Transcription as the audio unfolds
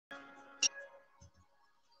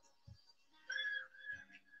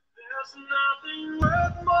nothing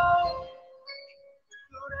worth more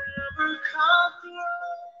could ever come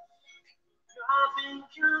close. Nothing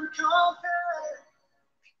can compare.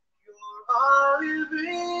 You're all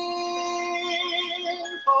living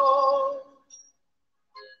hope.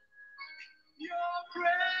 Your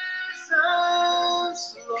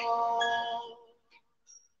presence, Lord.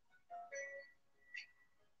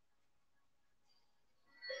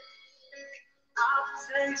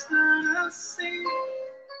 I've tasted and seen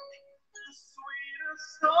the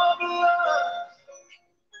sweetest of love.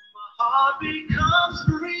 My heart becomes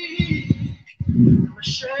free. My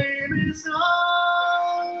shame is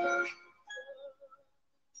undone.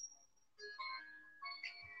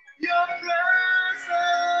 Your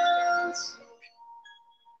presence,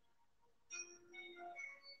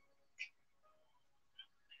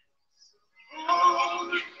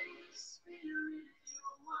 Holy Spirit,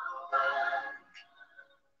 you are welcome.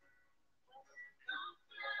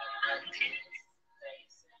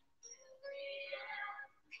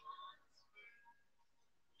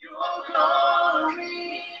 Your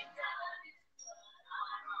glory,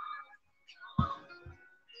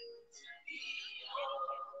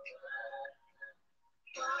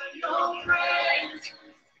 by your praise,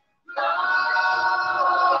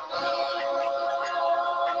 Lord.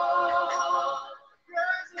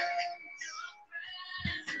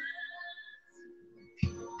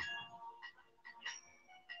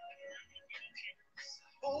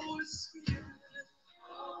 Holy Spirit,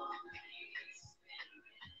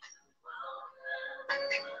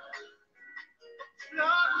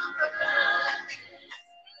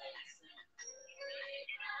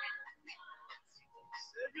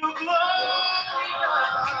 your glory,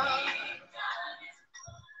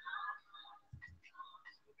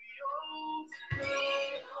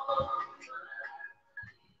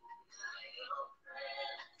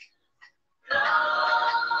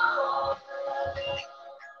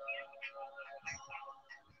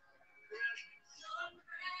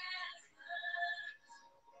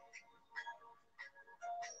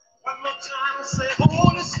 one more time, say,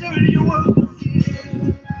 Holy Spirit, you are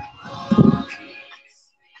here.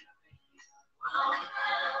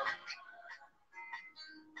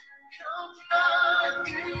 Come flood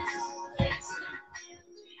this.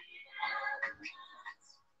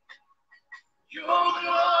 Your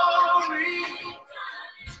glory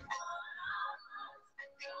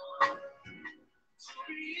to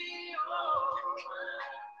be all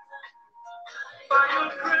by your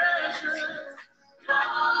presence.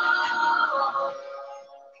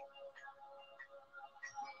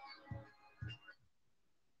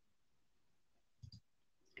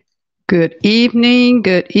 Good evening,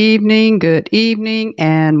 good evening, good evening,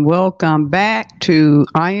 and welcome back to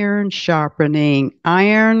Iron Sharpening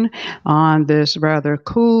Iron on this rather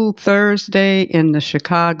cool Thursday in the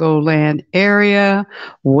Chicagoland area,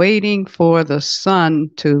 waiting for the sun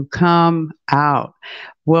to come out.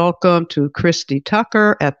 Welcome to Christy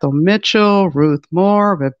Tucker, Ethel Mitchell, Ruth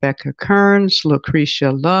Moore, Rebecca Kearns,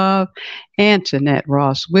 Lucretia Love, Antoinette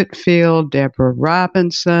Ross Whitfield, Deborah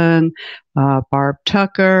Robinson, Barb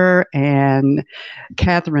Tucker, and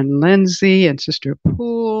Catherine Lindsay and Sister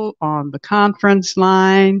Poole on the conference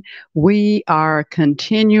line. We are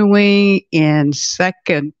continuing in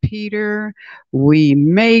 2 Peter. We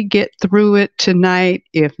may get through it tonight.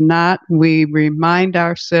 If not, we remind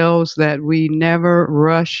ourselves that we never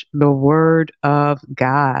rush the Word of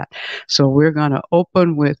God. So we're going to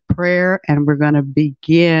open with prayer and we're going to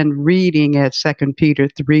begin reading at 2 Peter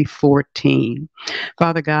 3:14.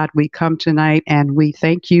 Father God, we come tonight and we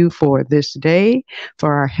thank you for this day,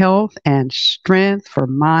 for our health and strength, for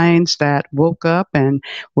minds that woke up and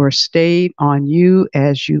were stayed on you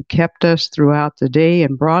as you kept us throughout the day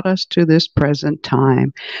and brought us to this present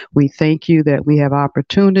time. We thank you that we have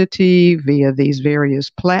opportunity via these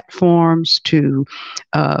various platforms to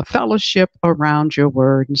fellowship around your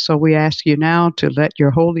word. And so we ask you now to let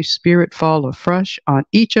your Holy Spirit fall afresh on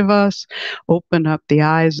each of us, open up the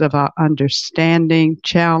eyes of our understanding,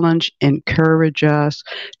 challenge, encourage us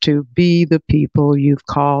to be the people you've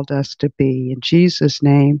called us to be. In Jesus'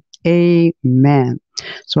 name, amen.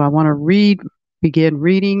 So I want to begin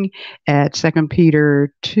reading at 2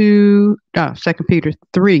 Peter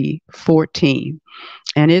 3:14.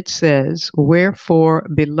 And it says, Wherefore,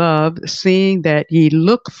 beloved, seeing that ye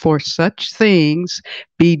look for such things,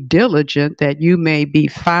 be diligent that you may be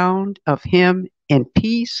found of him in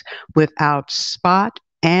peace, without spot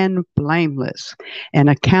and blameless, and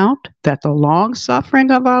account that the long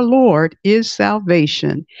suffering of our Lord is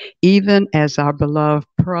salvation, even as our beloved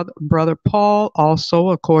brother Paul also,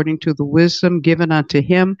 according to the wisdom given unto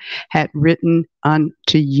him, had written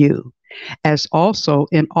unto you. as also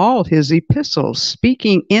in all his epistles,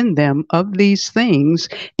 speaking in them of these things,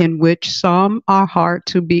 in which some are hard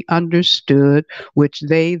to be understood, which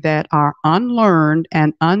they that are unlearned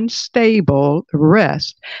and unstable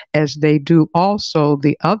wrest, as they do also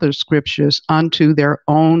the other scriptures, unto their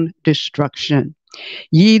own destruction.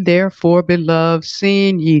 Ye therefore, beloved,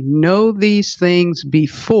 seeing ye know these things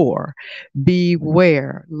before,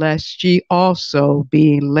 beware lest ye also,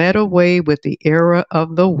 being led away with the error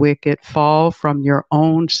of the wicked, fall from your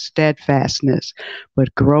own steadfastness,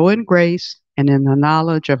 but grow in grace and in the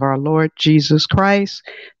knowledge of our Lord Jesus Christ.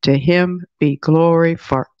 To him be glory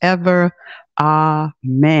forever.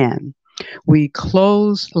 Amen. We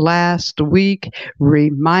closed last week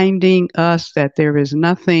reminding us that there is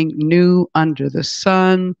nothing new under the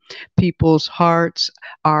sun. People's hearts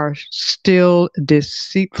are still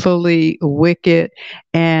deceitfully wicked.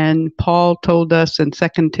 And Paul told us in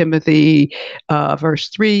 2 Timothy verse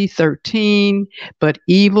 3:13, but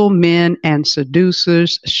evil men and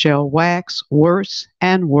seducers shall wax worse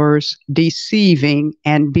and worse, deceiving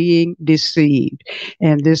and being deceived.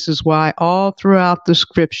 And this is why all throughout the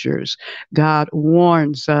scriptures, God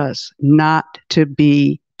warns us not to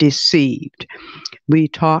be deceived. We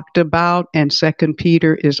talked about, and Second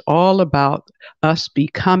Peter is all about us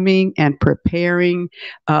becoming and preparing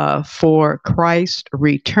for Christ's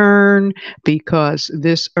return, because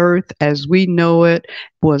this earth as we know it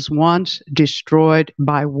was once destroyed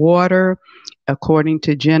by water, according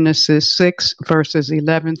to Genesis 6, verses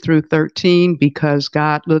 11 through 13, because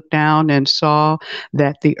God looked down and saw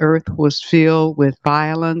that the earth was filled with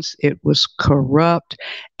violence, it was corrupt,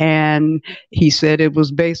 and he said it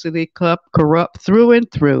was basically corrupt through and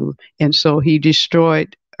through, and so he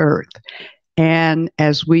destroyed earth. And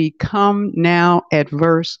as we come now at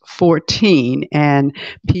verse 14, and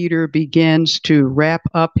Peter begins to wrap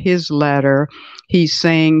up his letter, he's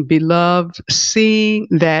saying, beloved, seeing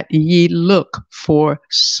that ye look for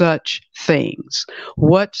such things.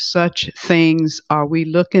 What such things are we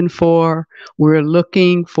looking for? We're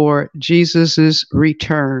looking for Jesus's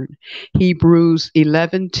return. Hebrews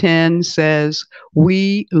 11:10 says,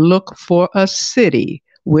 we look for a city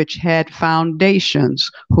which had foundations,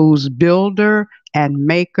 whose builder and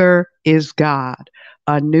maker is God,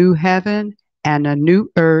 a new heaven and a new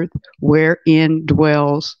earth wherein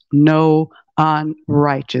dwells no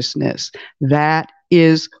unrighteousness. That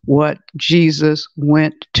is what Jesus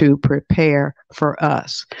went to prepare for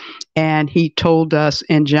us. And he told us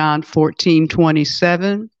in John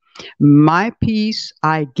 14:27, my peace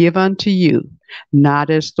I give unto you,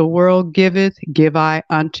 not as the world giveth, give I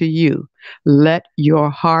unto you. Let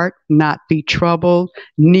your heart not be troubled,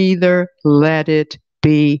 neither let it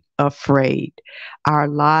be afraid. Our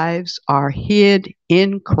lives are hid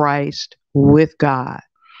in Christ with God.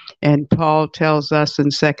 And Paul tells us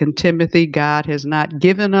in 2 Timothy, God has not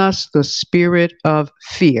given us the spirit of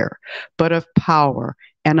fear, but of power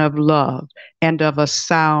and of love and of a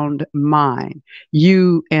sound mind.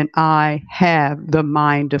 You and I have the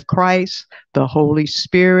mind of Christ, the Holy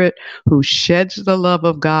Spirit, who sheds the love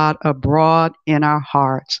of God abroad in our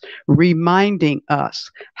hearts, reminding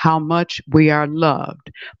us how much we are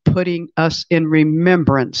loved, putting us in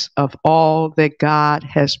remembrance of all that God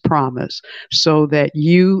has promised, so that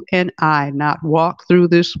you and I not walk through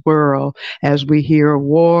this world as we hear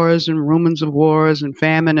wars and rumors of wars and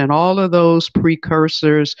famine and all of those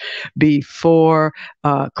precursors before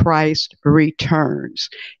Christ returns.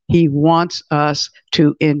 He wants us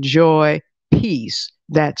to enjoy peace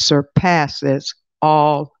that surpasses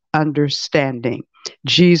all understanding.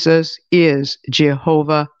 Jesus is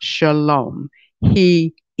Jehovah Shalom.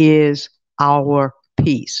 He is our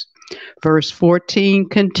peace. Verse 14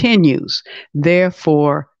 continues,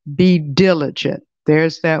 therefore be diligent.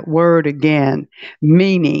 There's that word again,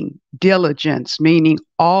 meaning diligence, meaning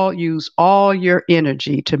use all your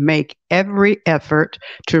energy to make every effort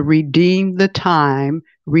to redeem the time,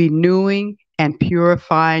 renewing and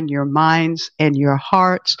purifying your minds and your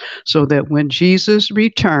hearts, so that when Jesus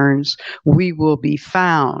returns, we will be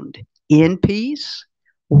found in peace,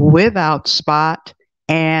 without spot,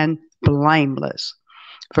 and blameless.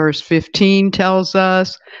 Verse 15 tells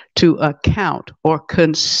us to account or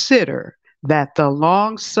consider that the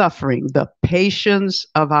long suffering, the patience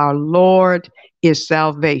of our Lord is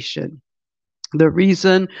salvation. The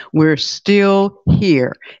reason we're still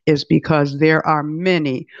here is because there are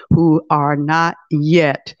many who are not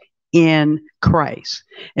yet in Christ.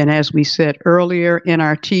 And as we said earlier in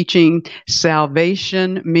our teaching,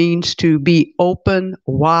 salvation means to be open,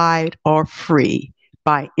 wide, or free.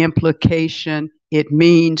 By implication, it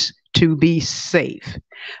means to be safe.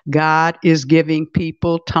 God is giving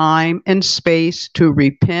people time and space to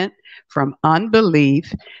repent from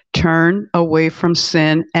unbelief, turn away from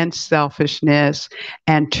sin and selfishness,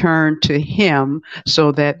 and turn to Him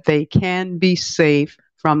so that they can be safe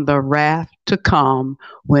from the wrath to come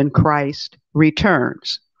when Christ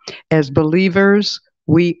returns. As believers,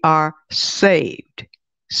 we are saved.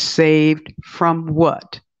 Saved from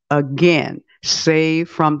what? Again, saved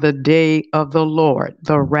from the day of the Lord,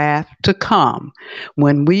 the wrath to come.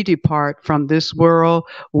 When we depart from this world,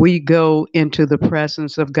 we go into the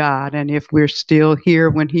presence of God. And if we're still here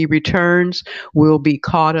when He returns, we'll be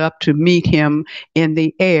caught up to meet Him in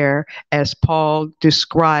the air, as Paul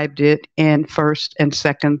described it in 1st and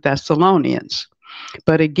 2nd Thessalonians.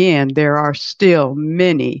 But again, there are still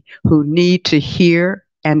many who need to hear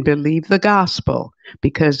and believe the gospel,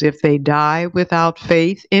 because if they die without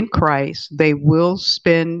faith in Christ, they will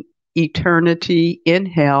spend eternity in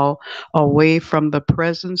hell, away from the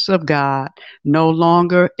presence of God, no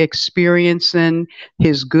longer experiencing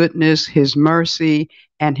His goodness, His mercy,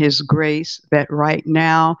 and His grace that right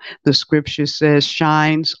now the scripture says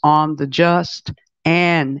shines on the just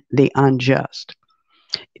and the unjust.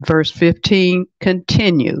 Verse 15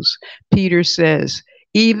 continues. Peter says,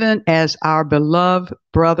 even as our beloved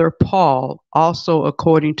brother Paul, also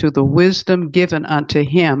according to the wisdom given unto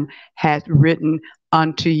him, hath written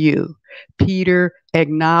unto you. Peter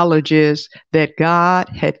acknowledges that God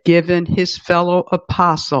had given his fellow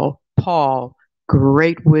apostle, Paul,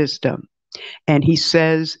 great wisdom. And he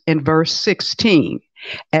says in verse 16,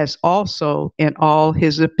 as also in all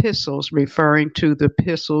his epistles, referring to the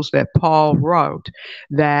epistles that Paul wrote,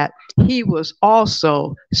 that he was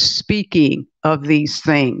also speaking of these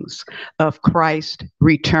things, of Christ's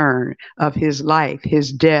return, of his life,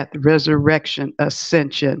 his death, resurrection,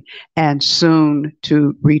 ascension, and soon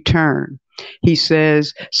to return. He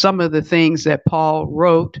says some of the things that Paul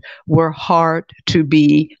wrote were hard to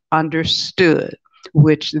be understood,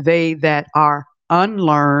 which they that are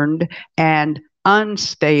unlearned and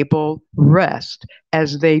unstable rest,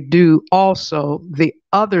 as they do also the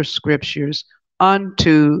other scriptures,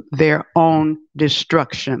 unto their own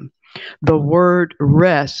destruction. The word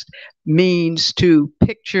rest means to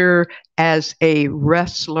picture as a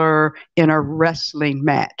wrestler in a wrestling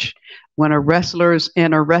match. When a wrestler's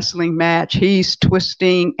in a wrestling match, he's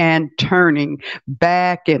twisting and turning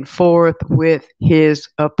back and forth with his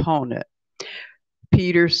opponent.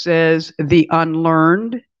 Peter says the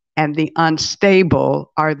unlearned and the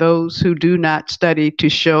unstable are those who do not study to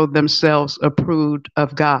show themselves approved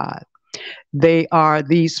of God. They are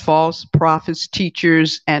these false prophets,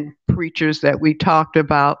 teachers, and preachers that we talked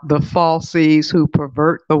about, the falsies who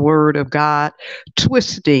pervert the word of God,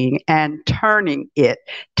 twisting and turning it,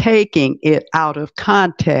 taking it out of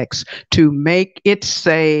context to make it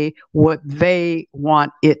say what they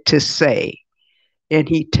want it to say. And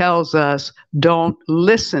he tells us, don't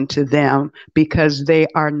listen to them because they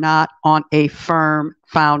are not on a firm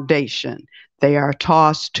foundation. They are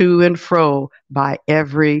tossed to and fro by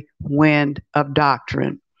every wind of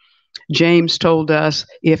doctrine. James told us,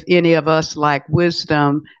 if any of us lack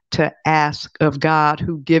wisdom, to ask of God,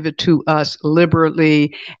 who giveth to us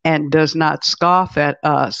liberally and does not scoff at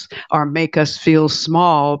us or make us feel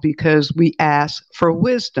small because we ask for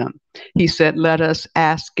wisdom. He said, let us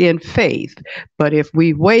ask in faith. But if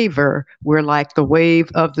we waver, we're like the wave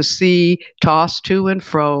of the sea, tossed to and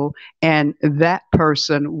fro, and that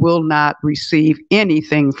person will not receive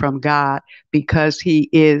anything from God because he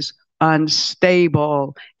is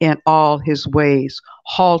unstable in all his ways,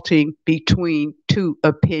 halting between two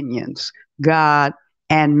opinions, God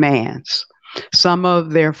and man's. Some of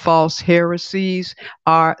their false heresies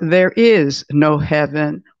are there is no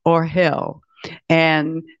heaven or hell,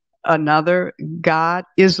 and another, God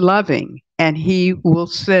is loving and he will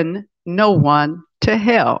send no one to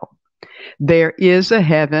hell. There is a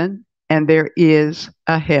heaven and there is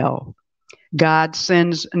a hell. God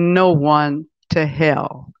sends no one to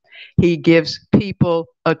hell. He gives people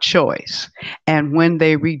a choice. And when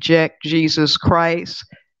they reject Jesus Christ,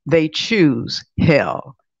 they choose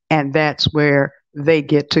hell. And that's where they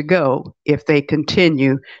get to go if they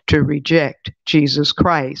continue to reject Jesus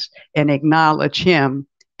Christ and acknowledge him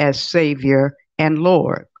as Savior and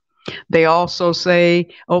Lord. They also say,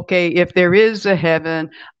 okay, if there is a heaven,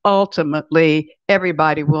 ultimately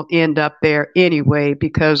everybody will end up there anyway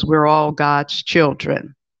because we're all God's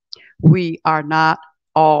children. We are not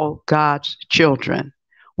all God's children.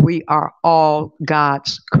 We are all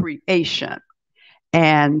God's creation.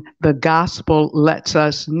 And the gospel lets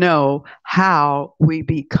us know how we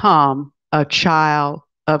become a child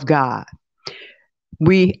of God.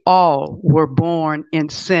 We all were born in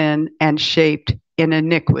sin and shaped in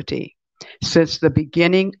iniquity. Since the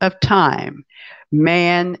beginning of time,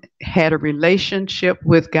 Man had a relationship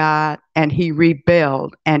with God and he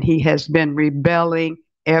rebelled, and he has been rebelling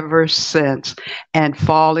ever since and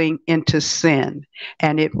falling into sin.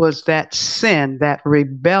 And it was that sin, that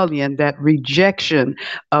rebellion, that rejection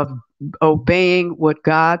of obeying what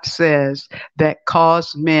God says that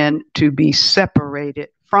caused men to be separated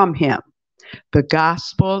from him. The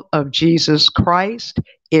gospel of Jesus Christ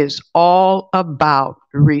is all about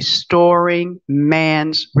restoring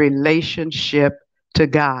man's relationship to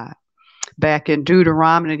God. Back in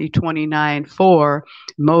Deuteronomy 29:4,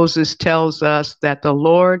 Moses tells us that the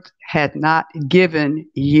Lord had not given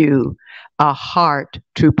you a heart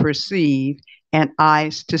to perceive, and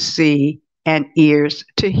eyes to see, and ears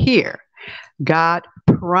to hear. God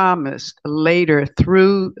promised later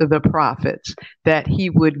through the prophets that he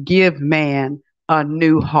would give man a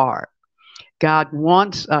new heart. God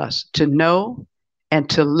wants us to know and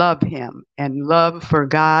to love him, and love for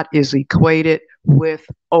God is equated with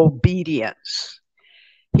obedience.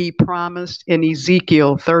 He promised in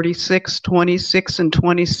Ezekiel 36:26 and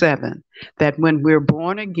 27 that when we're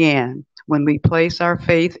born again, when we place our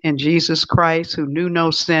faith in Jesus Christ, who knew no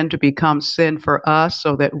sin, to become sin for us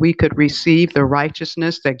so that we could receive the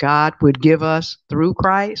righteousness that God would give us through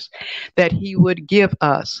Christ, that he would give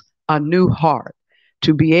us a new heart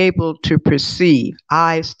to be able to perceive,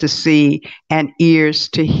 eyes to see, and ears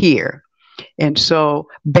to hear. And so,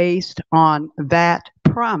 based on that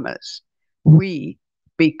promise, we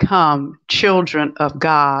become children of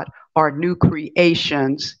God, or new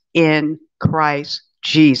creations in Christ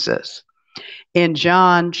Jesus. In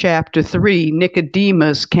John chapter 3,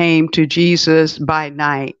 Nicodemus came to Jesus by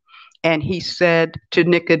night, and he said to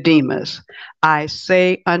Nicodemus, I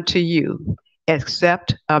say unto you,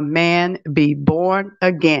 except a man be born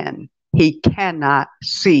again, he cannot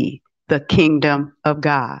see the kingdom of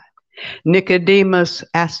God. Nicodemus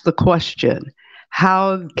asked the question,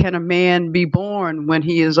 how can a man be born when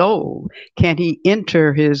he is old? Can he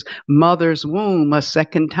enter his mother's womb a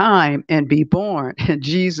second time and be born? And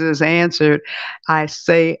Jesus answered, I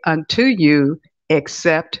say unto you,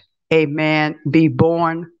 except a man be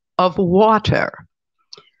born of water.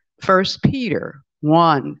 1 Peter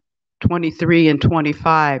 1:23 and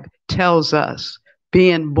 25 tells us,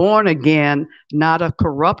 being born again, not of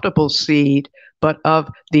corruptible seed, but of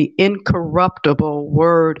the incorruptible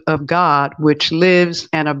word of God, which lives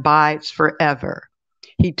and abides forever.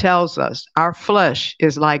 He tells us our flesh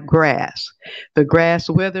is like grass. The grass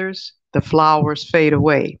withers, the flowers fade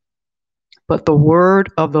away, but the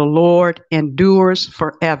word of the Lord endures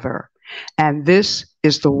forever. And this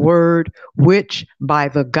is the word which by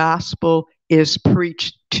the gospel is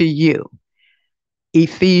preached to you.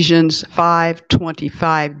 Ephesians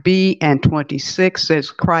 5:25b and 26 says,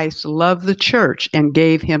 Christ loved the church and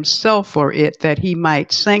gave himself for it, that he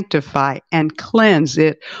might sanctify and cleanse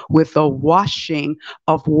it with the washing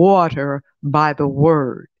of water by the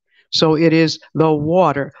word. So it is the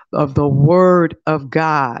water of the word of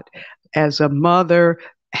God. As a mother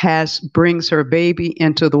brings her baby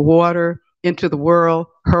into the water, into the world,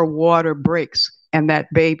 her water breaks and that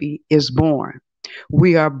baby is born.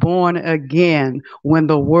 We are born again when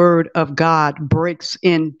the word of God breaks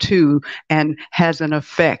into and has an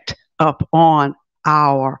effect upon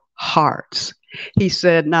our hearts. He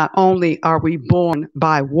said, not only are we born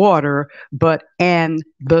by water, but and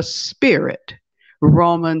the Spirit.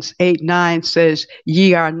 Romans 8:9 says,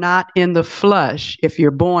 ye are not in the flesh if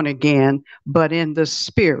you're born again, but in the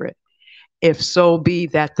Spirit, if so be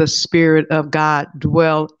that the Spirit of God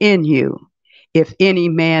dwell in you. If any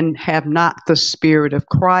man have not the Spirit of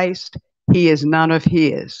Christ, he is none of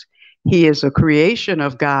his. He is a creation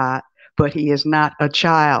of God, but he is not a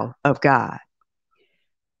child of God.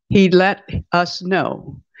 He let us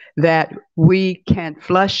know that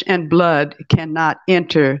flesh and blood cannot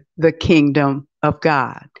enter the kingdom of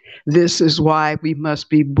God. This is why we must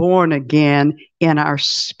be born again in our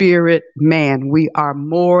spirit man. We are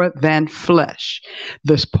more than flesh.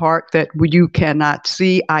 This part that you cannot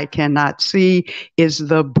see, I cannot see, is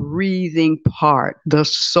the breathing part, the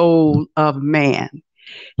soul of man.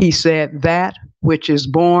 He said, that which is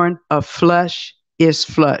born of flesh is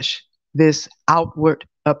flesh, this outward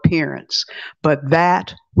appearance. But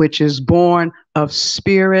that which is born of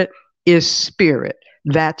spirit is spirit.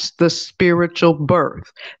 That's the spiritual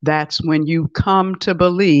birth. That's when you come to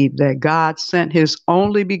believe that God sent his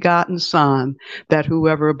only begotten Son, that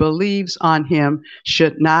whoever believes on him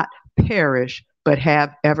should not perish, but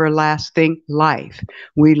have everlasting life.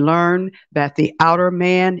 We learn that the outer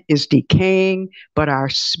man is decaying, but our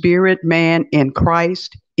spirit man in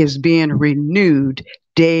Christ is being renewed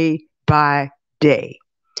day by day.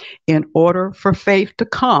 In order for faith to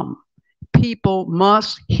come, people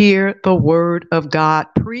must hear the word of God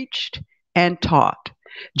preached and taught.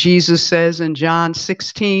 Jesus says in John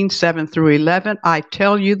 16:7-11, I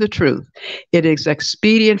tell you the truth. It is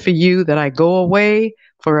expedient for you that I go away,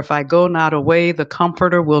 for if I go not away, the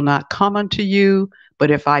Comforter will not come unto you. But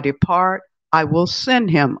if I depart, I will send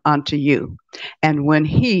him unto you. And when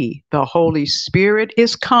he, the Holy Spirit,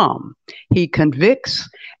 is come, he convicts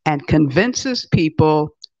and convinces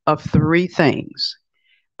people of three things: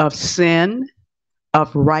 of sin,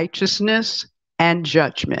 of righteousness, and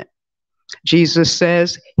judgment. Jesus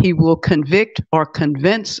says he will convict or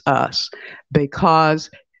convince us because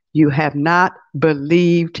you have not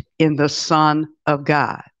believed in the Son of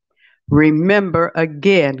God. Remember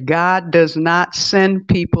again, God does not send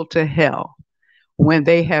people to hell. When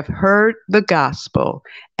they have heard the gospel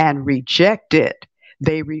and reject it,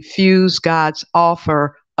 they refuse God's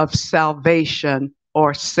offer of salvation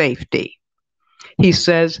or safety. He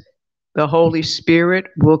says the Holy Spirit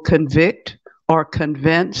will convict or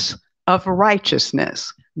convince of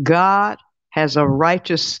righteousness. God has a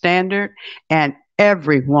righteous standard, and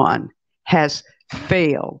everyone has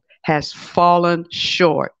failed, has fallen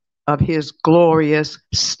short of his glorious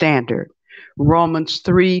standard. Romans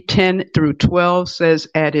 3:10-12 says,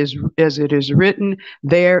 as it is written,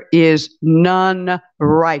 there is none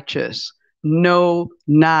righteous, no,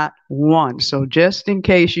 not one. So just in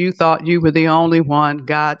case you thought you were the only one,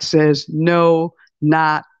 God says, no,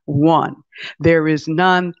 not one. There is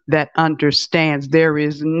none that understands. There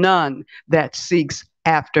is none that seeks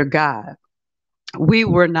after God. We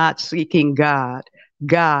were not seeking God.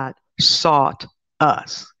 God sought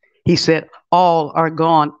us. He said, all are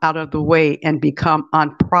gone out of the way and become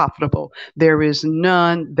unprofitable. There is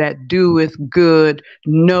none that doeth good,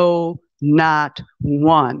 no, not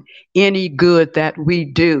one. Any good that we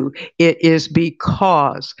do, it is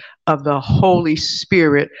because of the Holy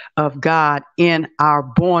Spirit of God in our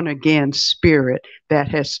born again spirit that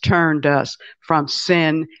has turned us from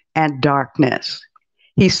sin and darkness.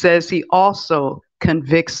 He says he also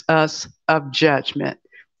convicts us of judgment.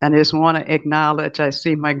 And I just want to acknowledge, I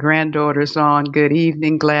see my granddaughter's on. Good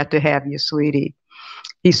evening. Glad to have you, sweetie.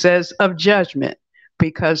 He says of judgment,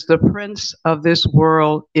 because the prince of this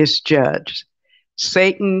world is judged.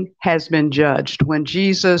 Satan has been judged. When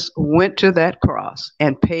Jesus went to that cross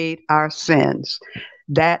and paid our sins,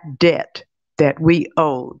 that debt that we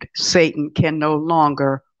owed, Satan can no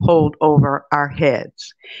longer hold over our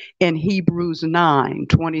heads. In Hebrews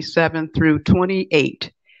 9:27-28,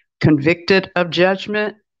 convicted of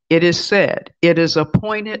judgment, it is said, it is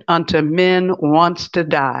appointed unto men once to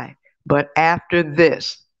die, but after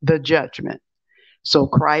this, the judgment. So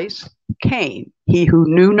Christ came, he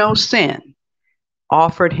who knew no sin,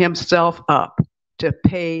 offered himself up to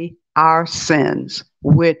pay our sins,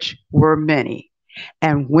 which were many.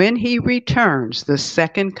 And when he returns, the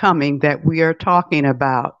second coming that we are talking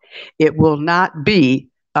about, it will not be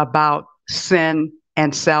about sin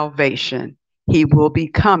and salvation. He will be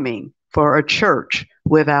coming for a church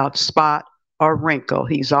without spot or wrinkle.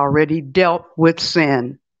 He's already dealt with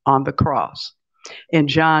sin on the cross. In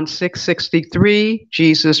John 6:63,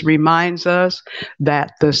 Jesus reminds us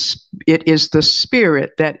that it is the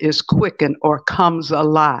spirit that is quickened or comes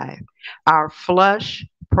alive. Our flesh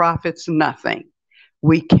profits nothing.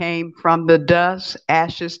 We came from the dust,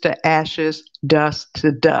 ashes to ashes, dust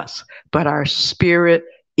to dust, but our spirit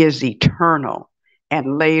is eternal.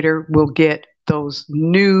 And later we'll get those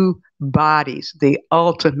new bodies, the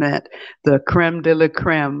ultimate, the creme de la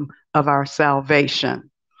creme of our salvation.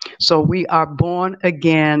 So we are born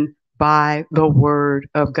again by the word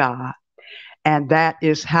of God. And that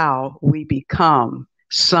is how we become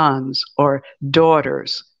sons or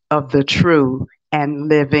daughters of the true and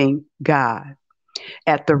living God.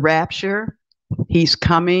 At the rapture, he's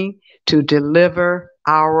coming to deliver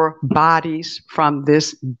our bodies from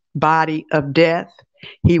this body of death.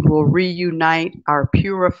 He will reunite our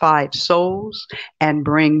purified souls and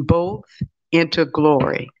bring both into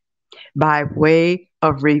glory. By way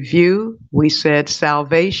of review, we said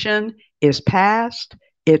salvation is past,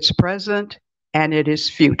 it's present, and it is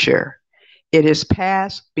future. It is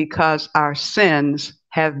past because our sins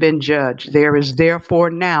have been judged. There is therefore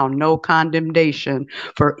now no condemnation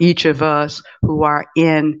for each of us who are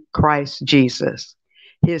in Christ Jesus.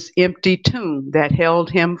 His empty tomb that held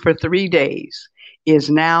him for 3 days is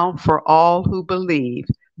now for all who believe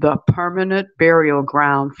the permanent burial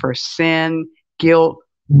ground for sin, guilt,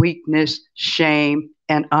 weakness, shame,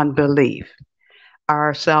 and unbelief.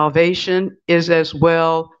 Our salvation is as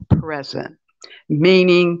well present,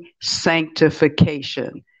 meaning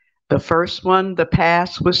sanctification. The first one, the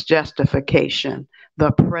past, was justification.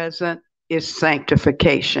 The present is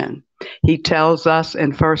sanctification. He tells us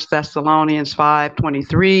in 1 Thessalonians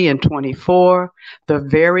 5:23 and 24, the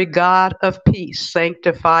very God of peace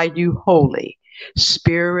sanctify you wholly,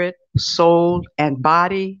 spirit, soul, and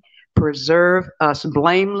body, preserve us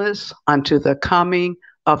blameless unto the coming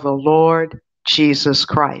of the Lord Jesus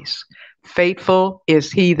Christ. Faithful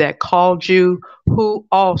is he that called you, who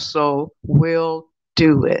also will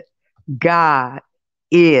do it. God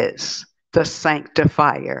is the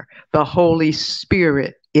sanctifier. The Holy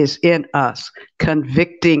Spirit is in us,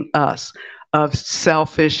 convicting us of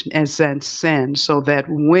selfishness and sin, so that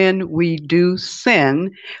when we do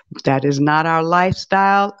sin, that is not our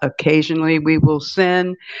lifestyle. Occasionally we will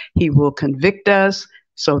sin. He will convict us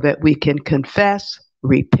so that we can confess,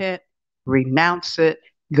 repent, renounce it,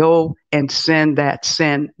 go and sin that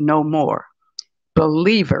sin no more.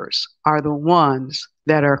 Believers are the ones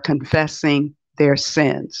that are confessing their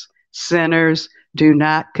sins. Sinners do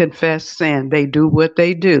not confess sin. They do what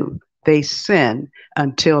they do. They sin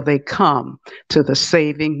until they come to the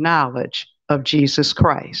saving knowledge of Jesus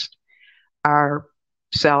Christ. Our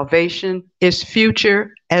salvation is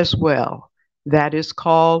future as well. That is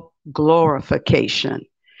called glorification.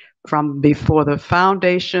 From before the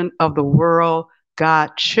foundation of the world,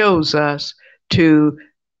 God chose us to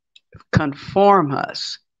conform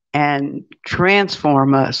us and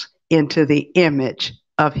transform us into the image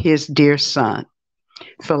of his dear Son.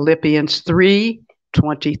 Philippians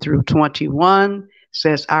 3:20 through 21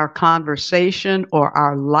 says our conversation or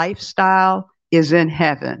our lifestyle is in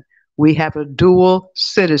heaven. We have a dual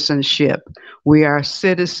citizenship. We are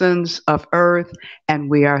citizens of earth and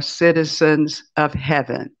we are citizens of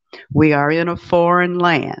heaven. We are in a foreign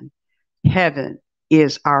land. Heaven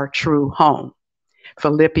is our true home.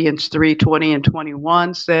 Philippians 3:20 and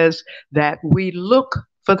 21 says that we look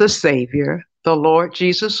for the Savior, the Lord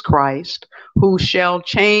Jesus Christ, who shall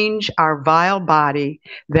change our vile body,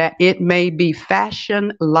 that it may be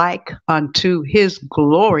fashioned like unto his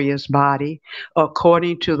glorious body,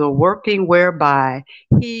 according to the working whereby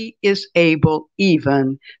he is able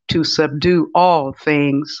even to subdue all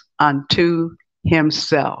things unto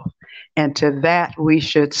himself. And to that we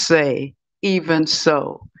should say, even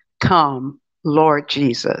so, come, Lord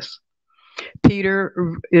Jesus. Peter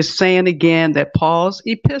is saying again that Paul's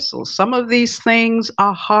epistles, some of these things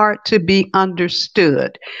are hard to be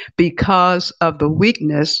understood because of the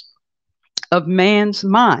weakness of man's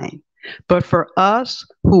mind. But for us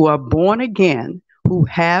who are born again, who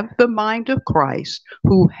have the mind of Christ,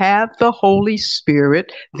 who have the Holy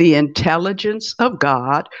Spirit, the intelligence of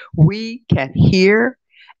God, we can hear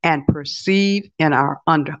and perceive in our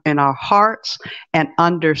hearts and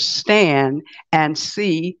understand and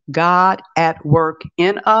see God at work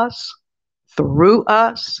in us, through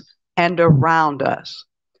us, and around us.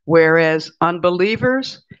 Whereas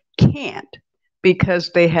unbelievers can't, because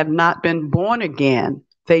they have not been born again.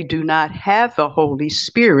 They do not have the Holy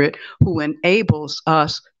Spirit who enables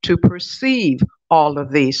us to perceive all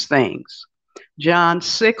of these things. John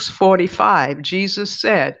 6:45, Jesus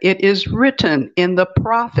said, it is written in the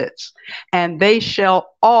prophets, and they shall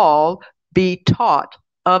all be taught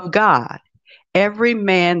of God. Every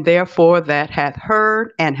man, therefore, that hath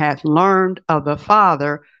heard and hath learned of the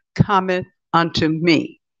Father cometh unto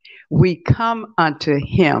me. We come unto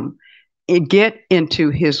him and get into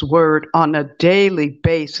his word on a daily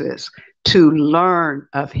basis to learn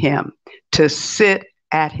of him, to sit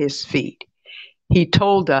at his feet. He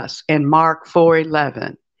told us in Mark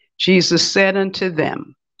 4:11, Jesus said unto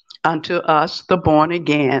them, unto us, the born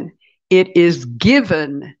again, it is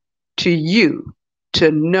given to you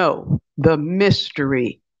to know the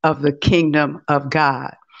mystery of the kingdom of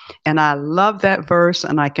God. And I love that verse,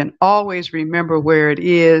 and I can always remember where it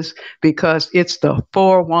is because it's the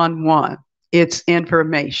 411. It's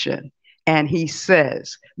information. And he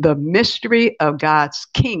says, the mystery of God's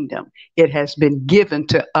kingdom, it has been given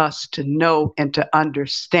to us to know and to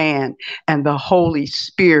understand. And the Holy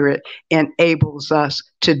Spirit enables us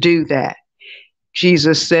to do that.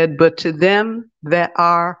 Jesus said, but to them that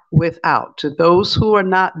are without, to those who are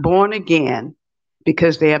not born again,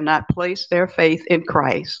 because they have not placed their faith in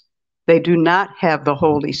Christ, they do not have the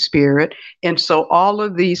Holy Spirit. And so all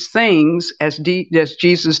of these things, as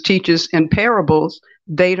Jesus teaches in parables,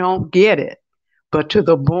 they don't get it. But to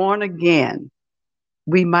the born again,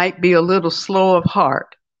 we might be a little slow of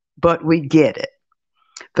heart, but we get it.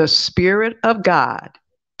 The Spirit of God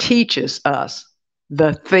teaches us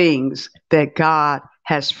the things that God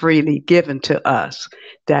has freely given to us.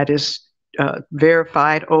 That is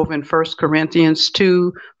verified over in 1 Corinthians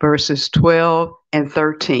 2, verses 12 and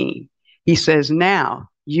 13. He says, now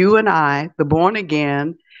you and I, the born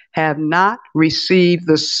again, have not received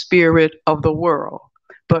the spirit of the world,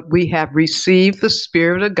 but we have received the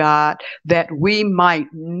Spirit of God that we might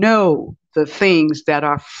know the things that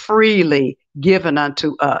are freely given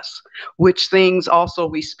unto us, which things also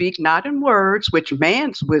we speak not in words, which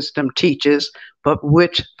man's wisdom teaches, but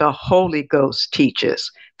which the Holy Ghost teaches,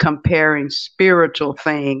 comparing spiritual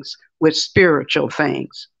things with spiritual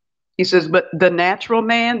things. He says, but the natural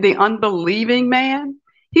man, the unbelieving man,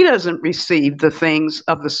 he doesn't receive the things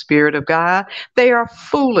of the Spirit of God. They are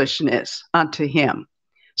foolishness unto him.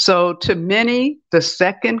 So to many, the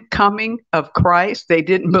second coming of Christ, they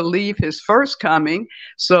didn't believe his first coming,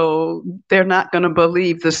 so they're not going to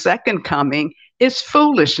believe the second coming. Is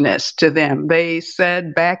foolishness to them. They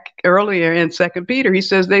said back earlier in 2 Peter, he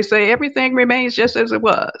says, they say everything remains just as it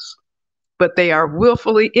was, but they are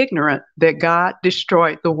willfully ignorant that God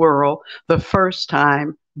destroyed the world the first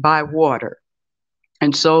time by water.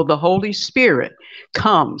 And so the Holy Spirit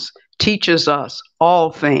comes, teaches us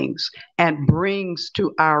all things, and brings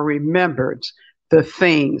to our remembrance the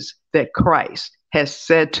things that Christ has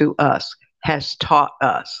said to us, has taught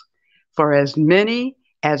us. For as many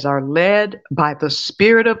as are led by the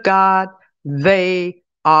Spirit of God, they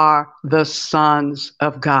are the sons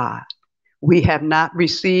of God. We have not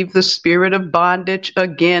received the spirit of bondage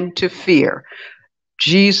again to fear.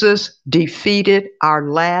 Jesus defeated our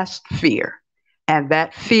last fear. And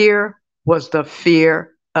that fear was the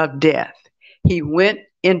fear of death. He went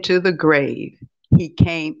into the grave. He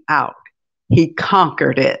came out. He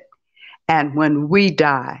conquered it. And when we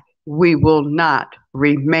die, we will not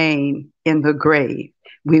remain in the grave.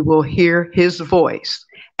 We will hear his voice,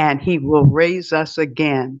 and he will raise us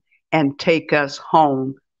again and take us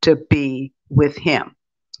home to be with him.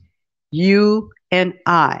 You and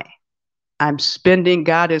God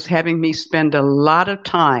is having me spend a lot of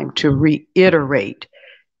time to reiterate.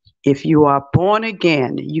 If you are born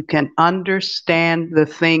again, you can understand the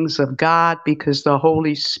things of God because the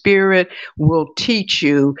Holy Spirit will teach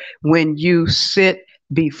you when you sit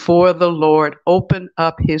before the Lord, open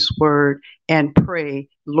up his word and pray,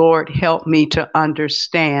 Lord, help me to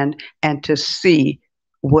understand and to see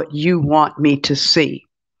what you want me to see.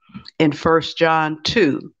 In 1 John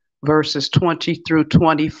 2, verses 20 through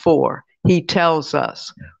 24, he tells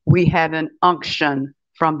us, we have an unction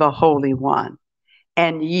from the Holy One,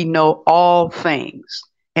 and ye know all things.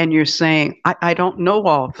 And you're saying, I don't know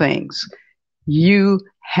all things. You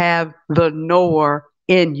have the knower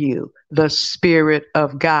in you, the Spirit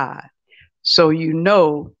of God. So you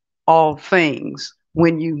know all things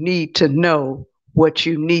when you need to know what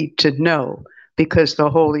you need to know, because the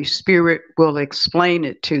Holy Spirit will explain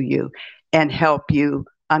it to you and help you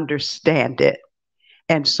understand it.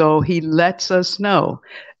 And so he lets us know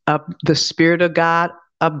the Spirit of God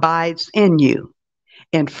abides in you.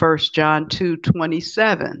 In 1 John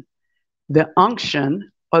 2:27, the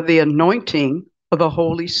unction or the anointing of the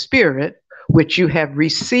Holy Spirit, which you have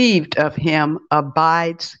received of him,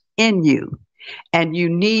 abides in you. And you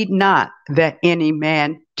need not that any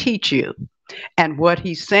man teach you. And what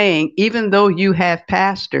he's saying, even though you have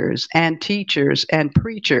pastors and teachers and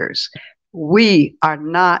preachers, we are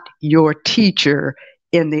not your teacher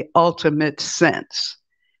in the ultimate sense.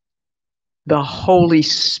 The Holy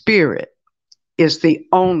Spirit is the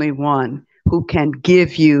only one who can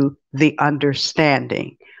give you the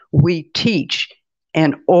understanding. We teach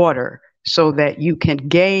in order so that you can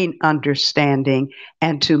gain understanding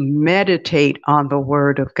and to meditate on the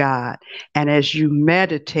Word of God. And as you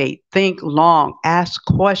meditate, think long, ask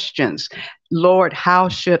questions. Lord, how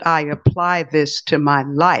should I apply this to my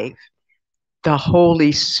life? The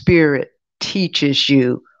Holy Spirit teaches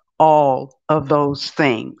you all of those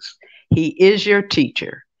things. He is your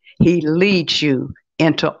teacher. He leads you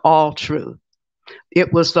into all truth.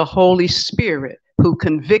 It was the Holy Spirit who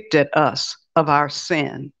convicted us of our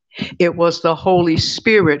sin. It was the Holy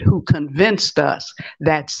Spirit who convinced us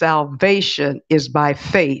that salvation is by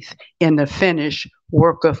faith in the finished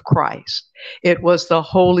work of Christ. It was the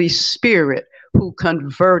Holy Spirit who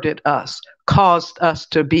converted us, caused us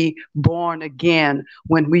to be born again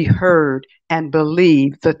when we heard and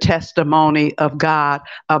believed the testimony of God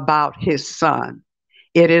about his Son.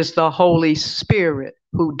 It is the Holy Spirit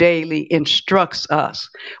who daily instructs us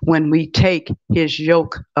when we take his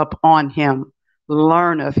yoke upon him,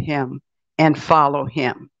 learn of him, and follow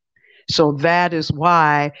him. So that is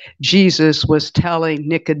why Jesus was telling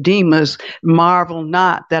Nicodemus, marvel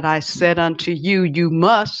not that I said unto you, you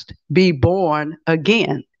must be born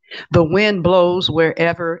again. The wind blows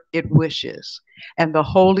wherever it wishes, and the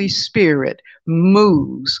Holy Spirit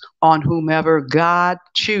moves on whomever God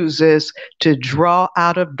chooses to draw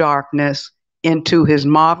out of darkness into his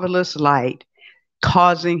marvelous light,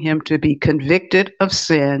 causing him to be convicted of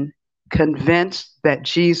sin, convinced that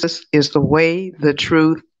Jesus is the way, the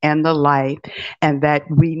truth, and the life, and that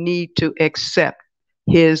we need to accept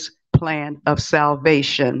his plan of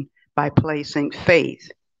salvation by placing faith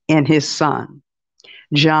in his Son.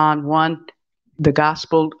 John 1, the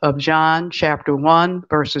Gospel of John, chapter 1,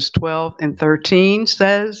 verses 12 and 13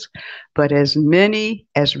 says, "But as many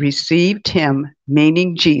as received him,"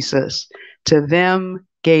 meaning Jesus, "to them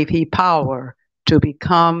gave he power to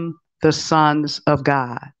become the sons of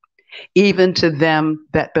God, even to them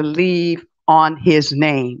that believe on his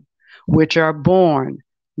name, which are born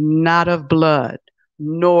not of blood,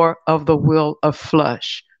 nor of the will of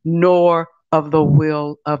flesh, nor of the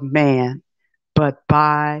will of man, but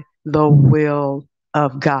by the will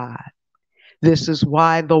of God." This is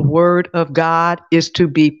why the word of God is to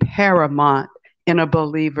be paramount in a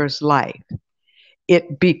believer's life.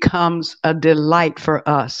 It becomes a delight for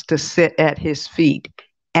us to sit at his feet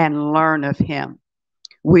and learn of him.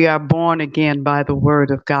 We are born again by the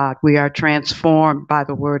word of God. We are transformed by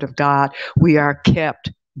the word of God. We are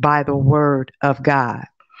kept by the word of God.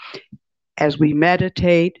 As we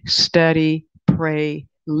meditate, study, pray,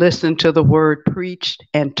 listen to the word preached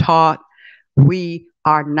and taught, we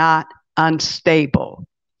are not unstable.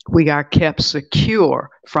 We are kept secure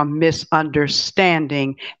from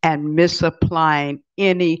misunderstanding and misapplying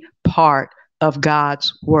any part of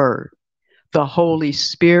God's word. The Holy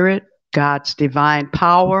Spirit, God's divine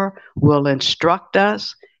power, will instruct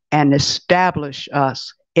us and establish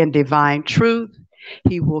us in divine truth.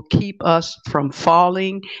 He will keep us from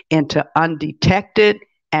falling into undetected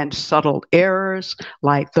and subtle errors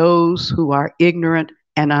like those who are ignorant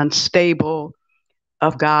and unstable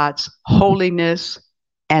of God's holiness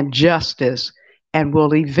and justice, and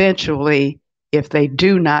will eventually, if they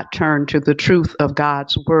do not turn to the truth of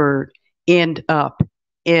God's word, end up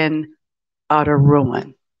in utter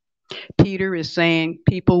ruin. Peter is saying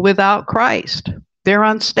people without Christ, they're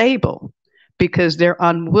unstable because they're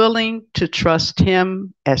unwilling to trust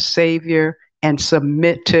him as Savior and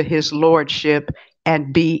submit to his lordship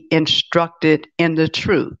and be instructed in the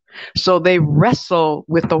truth. So they wrestle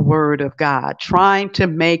with the word of God, trying to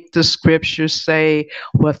make the scriptures say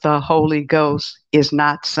what the Holy Ghost is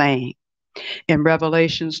not saying. In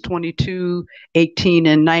Revelations 22:18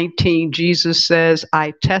 and 19, Jesus says,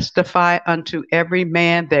 "I testify unto every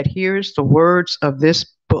man that hears the words of this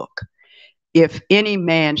book. If any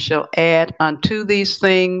man shall add unto these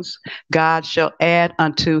things, God shall add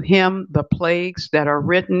unto him the plagues that are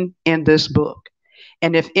written in this book.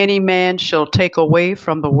 And if any man shall take away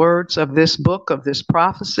from the words of this book, of this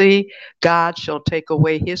prophecy, God shall take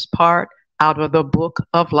away his part out of the book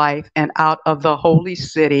of life and out of the holy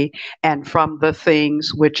city and from the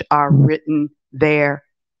things which are written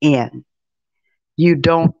therein." You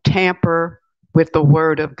don't tamper with the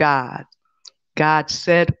word of God. God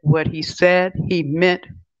said what he said. He meant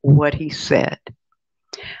what he said.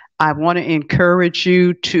 I want to encourage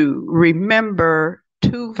you to remember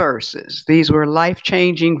two verses. These were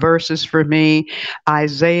life-changing verses for me.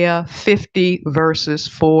 Isaiah 50 verses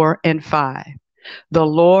 4 and 5. "The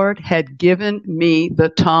Lord had given me the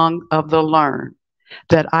tongue of the learned,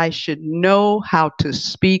 that I should know how to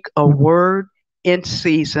speak a word in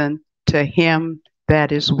season to him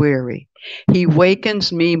that is weary. He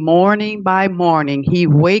wakens me morning by morning. He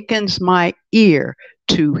wakens my ear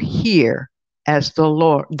to hear as the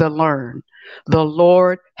learned. The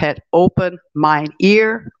Lord had opened mine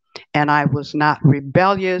ear, and I was not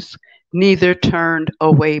rebellious, neither turned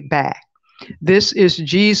away back." This is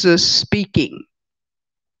Jesus speaking,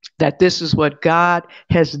 that this is what God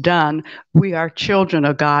has done. We are children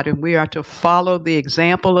of God, and we are to follow the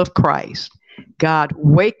example of Christ. God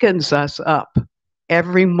wakens us up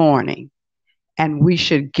every morning, and we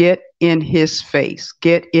should get in his face,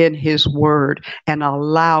 get in his word, and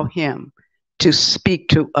allow him to speak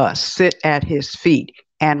to us, sit at his feet,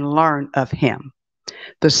 and learn of him.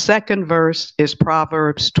 The second verse is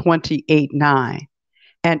Proverbs 28:9.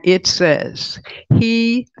 And it says,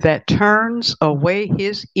 "He that turns away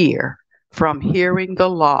his ear from hearing the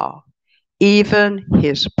law, even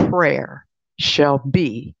his prayer shall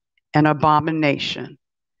be an abomination."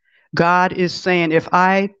 God is saying, if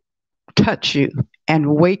I touch you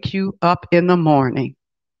and wake you up in the morning,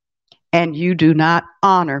 and you do not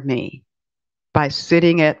honor me by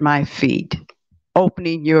sitting at my feet,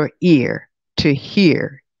 opening your ear to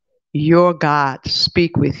hear your God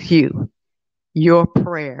speak with you, your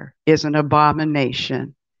prayer is an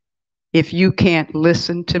abomination. If you can't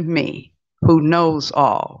listen to me, who knows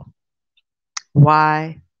all,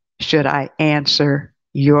 why should I answer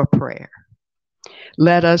your prayer?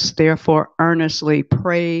 Let us therefore earnestly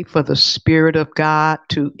pray for the Spirit of God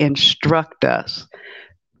to instruct us,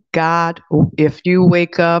 God, if you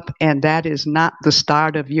wake up and that is not the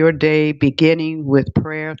start of your day, beginning with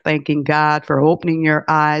prayer, thanking God for opening your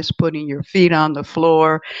eyes, putting your feet on the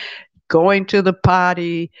floor, going to the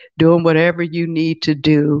potty, doing whatever you need to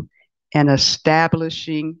do, and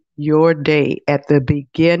establishing your day at the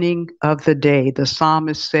beginning of the day. The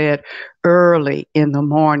psalmist said, early in the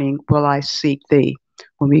morning will I seek thee.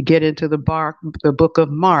 When we get into the book of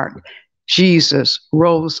Mark, Jesus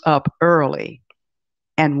rose up early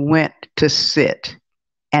and went to sit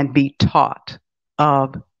and be taught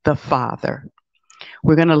of the Father.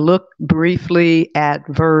 We're going to look briefly at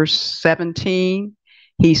verse 17.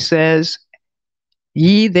 He says,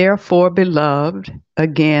 Ye therefore, beloved,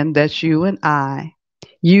 again, that's you and I,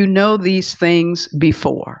 you know these things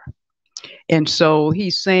before. And so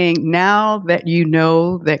he's saying, now that you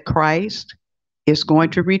know that Christ is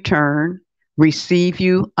going to return, receive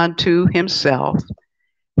you unto himself,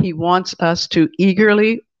 he wants us to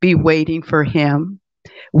eagerly be waiting for him.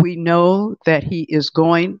 We know that he is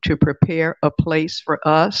going to prepare a place for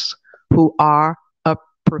us who are a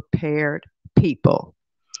prepared people.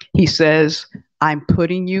 He says, I'm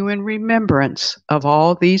putting you in remembrance of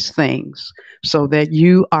all these things so that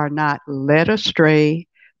you are not led astray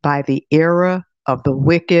by the error of the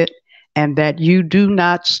wicked and that you do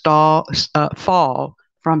not fall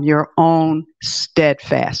from your own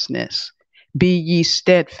steadfastness. Be ye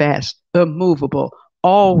steadfast, immovable,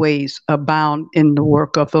 always abound in the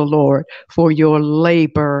work of the Lord, for your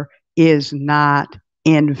labor is not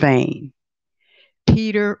in vain.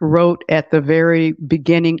 Peter wrote at the very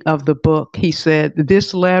beginning of the book, he said,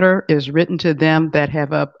 this letter is written to them that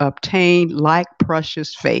have obtained like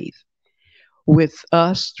precious faith with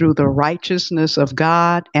us through the righteousness of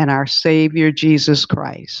God and our Savior Jesus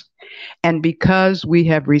Christ. And because we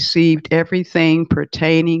have received everything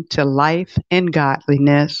pertaining to life and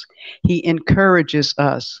godliness, he encourages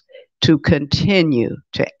us to continue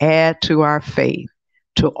to add to our faith,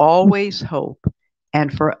 to always hope,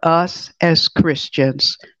 and for us as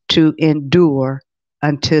Christians to endure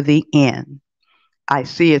unto the end. I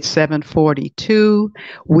see it's 7:42.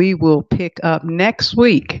 We will pick up next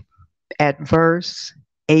week at verse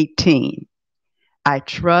 18. I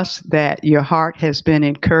trust that your heart has been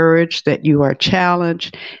encouraged, that you are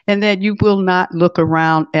challenged, and that you will not look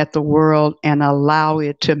around at the world and allow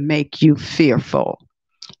it to make you fearful.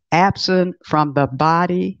 Absent from the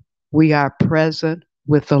body, we are present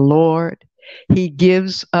with the Lord. He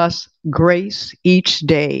gives us grace each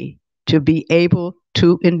day to be able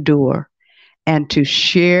to endure and to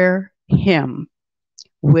share Him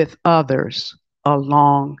with others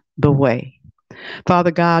along the way.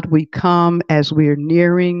 Father God, we come as we're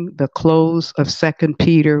nearing the close of 2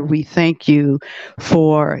 Peter. We thank you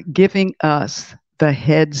for giving us the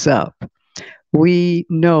heads up. We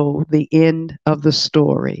know the end of the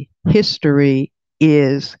story. History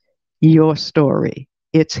is your story.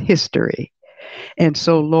 It's history. And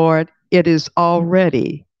so, Lord, it has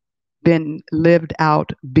already been lived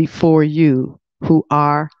out before you who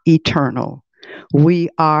are eternal. We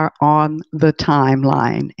are on the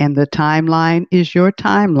timeline, and the timeline is your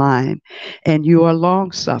timeline, and you are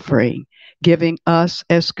long suffering, giving us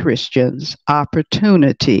as Christians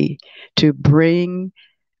opportunity to bring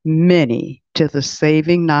many to the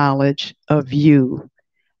saving knowledge of you,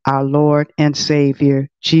 our Lord and Savior,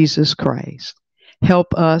 Jesus Christ.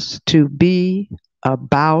 Help us to be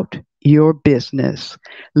about your business,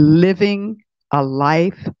 living a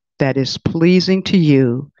life that is pleasing to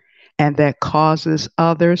you and that causes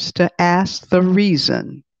others to ask the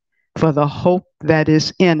reason for the hope that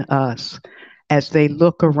is in us as they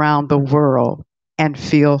look around the world and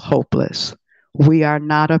feel hopeless. We are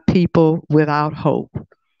not a people without hope.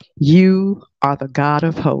 You are the God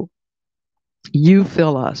of hope. You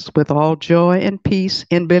fill us with all joy and peace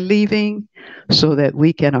in believing so that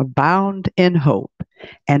we can abound in hope,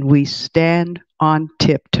 and we stand on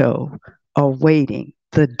tiptoe, awaiting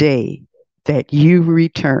the day that you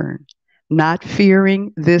return, not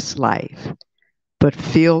fearing this life, but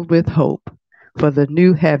filled with hope for the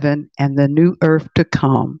new heaven and the new earth to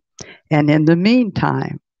come. And in the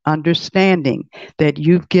meantime, understanding that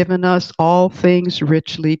you've given us all things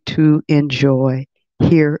richly to enjoy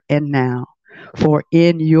here and now. For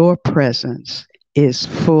in your presence is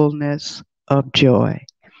fullness of joy.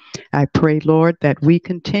 I pray, Lord, that we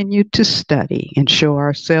continue to study and show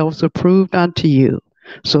ourselves approved unto you,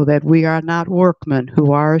 so that we are not workmen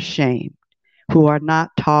who are ashamed, who are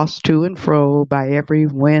not tossed to and fro by every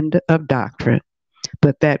wind of doctrine,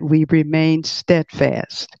 but that we remain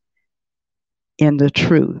steadfast in the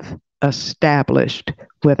truth, established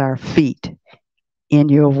with our feet in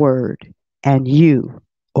your word, and you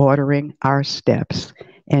ordering our steps.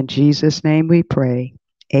 In Jesus' name we pray.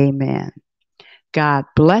 Amen. God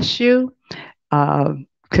bless you. Uh,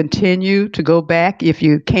 Continue to go back if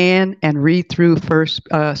you can and read through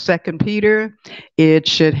Second Peter. It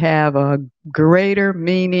should have a greater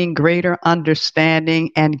meaning, greater understanding,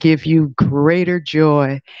 and give you greater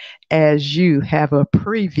joy as you have a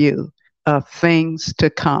preview of things to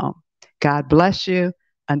come. God bless you.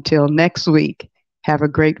 Until next week, have a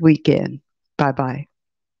great weekend. Bye bye.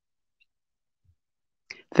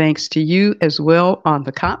 Thanks to you as well on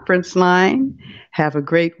the conference line. Have a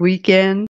great weekend.